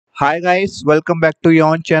Hi guys, welcome back to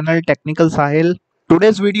your own channel Technical Sahil.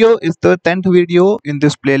 Today's video is the 10th video in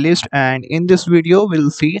this playlist, and in this video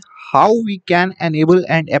we'll see how we can enable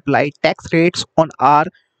and apply tax rates on our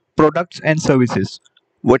products and services.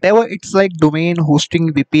 Whatever it's like domain,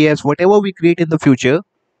 hosting, VPS, whatever we create in the future,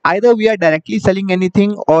 either we are directly selling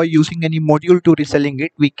anything or using any module to reselling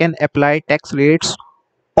it, we can apply tax rates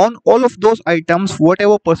on all of those items,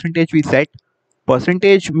 whatever percentage we set.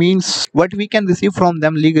 Percentage means what we can receive from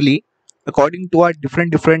them legally according to our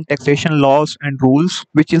different taxation laws and rules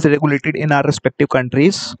which is regulated in our respective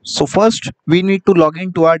countries. So first we need to log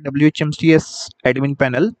into our WHMCS admin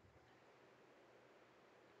panel,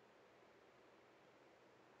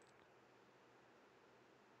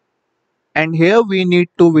 and here we need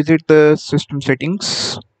to visit the system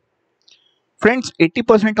settings. Friends,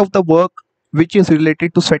 80% of the work which is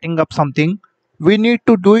related to setting up something, we need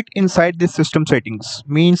to do it inside this system settings.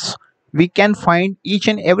 Means we can find each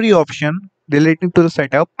and every option relating to the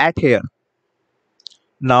setup at here.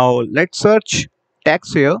 Now let's search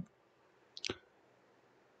tax here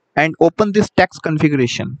and open this tax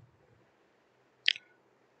configuration.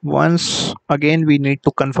 Once again we need to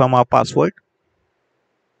confirm our password.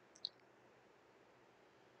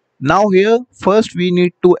 Now here first we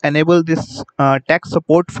need to enable this tax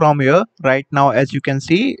support from here. Right now as you can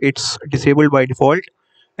see it's disabled by default,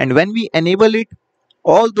 and when we enable it,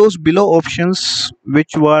 all those below options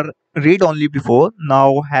which were read only before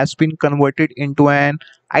now has been converted into an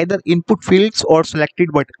either input fields or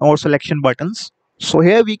selection buttons. So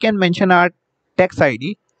here we can mention our tax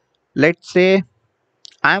ID. Let's say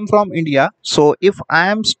I am from India. So if I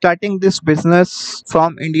am starting this business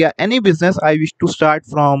from India, any business I wish to start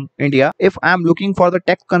from India, if I am looking for the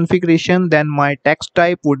tax configuration, then my tax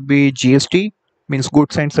type would be GST, means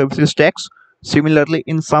goods and services tax. Similarly,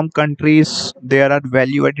 in some countries there are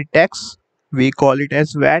value added tax. We call it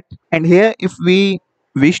as VAT. And here if we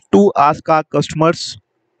wish to ask our customers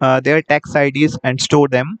their tax IDs and store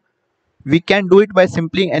them, we can do it by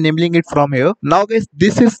simply enabling it from here. Now guys,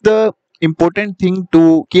 this is the important thing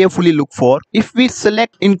to carefully look for. If we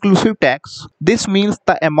select inclusive tax, this means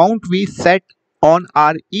the amount we set on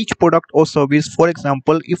our each product or service. For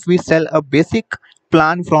example, if we sell a basic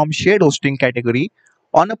plan from shared hosting category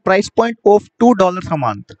on a price point of $2 a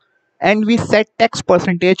month, and we set tax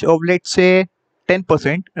percentage of, let's say,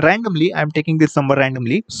 10% randomly. I'm taking this number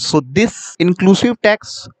randomly, so this inclusive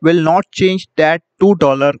tax will not change that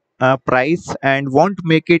 $2 price and won't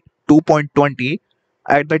make it 2.20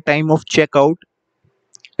 at the time of checkout.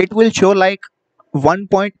 It will show like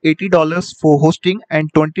 $1.80 for hosting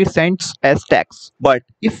and 20 cents as tax. But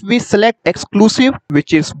if we select exclusive,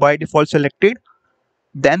 which is by default selected,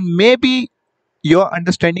 then maybe you're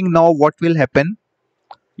understanding now what will happen.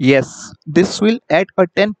 Yes, this will add a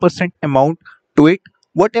 10% amount to it.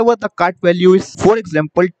 Whatever the cart value is, for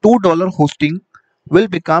example, $2 hosting will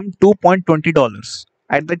become $2.20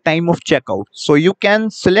 at the time of checkout. So you can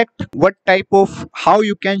select what type of how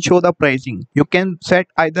you can show the pricing. You can set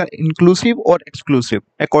either inclusive or exclusive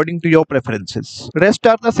according to your preferences. Rest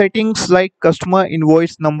are the settings like customer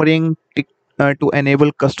invoice numbering, to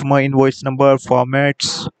enable customer invoice number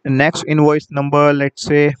formats, next invoice number. Let's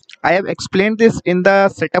say I have explained this in the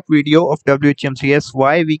setup video of WHMCS,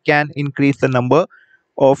 why we can increase the number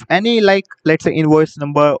of any, like let's say invoice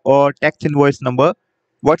number or tax invoice number.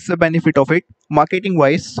 What's the benefit of it? Marketing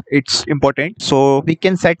wise it's important, so we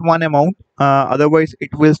can set one amount, otherwise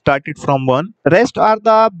it will start it from one. Rest are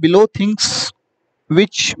the below things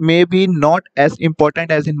which may be not as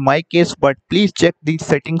important as in my case, but please check these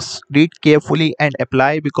settings, read carefully and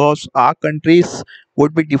apply, because our countries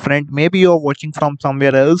would be different. Maybe you're watching from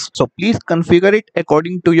somewhere else, so please configure it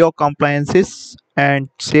according to your compliances and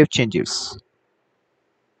save changes.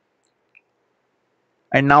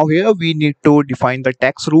 And now here we need to define the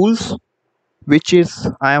tax rules, which is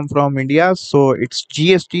I am from India, so it's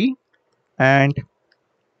GST, and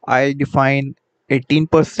I'll define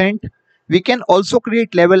 18%. We can also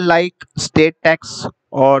create level like state tax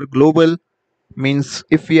or global. Means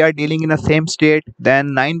if we are dealing in the same state,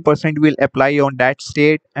 then 9% will apply on that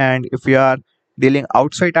state, and if we are dealing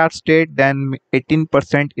outside our state, then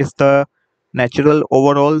 18% is the natural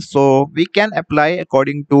overall. So we can apply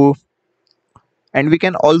according to, and we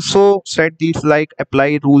can also set these like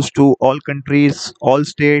apply rules to all countries, all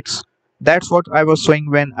states. That's what I was showing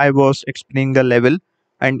when I was explaining the level.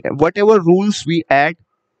 And whatever rules we add,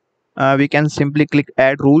 we can simply click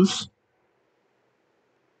add rules,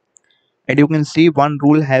 and you can see one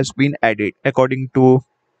rule has been added according to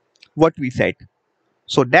what we set.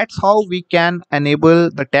 So that's how we can enable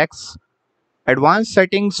the tax Advanced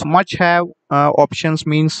settings much have options,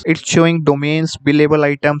 means it's showing domains, billable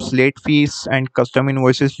items, late fees, and custom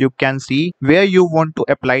invoices. You can see where you want to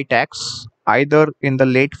apply tax, either in the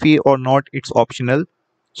late fee or not. It's optional.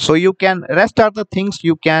 So you can, rest are the things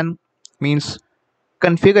you can, means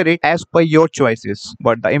configure it as per your choices.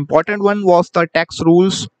 But the important one was the tax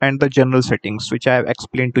rules and the general settings, which I have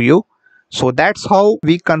explained to you. So that's how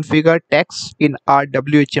we configure tax in our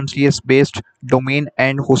WHMCS based domain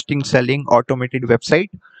and hosting selling automated website.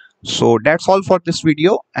 So that's all for this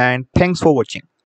video, and thanks for watching.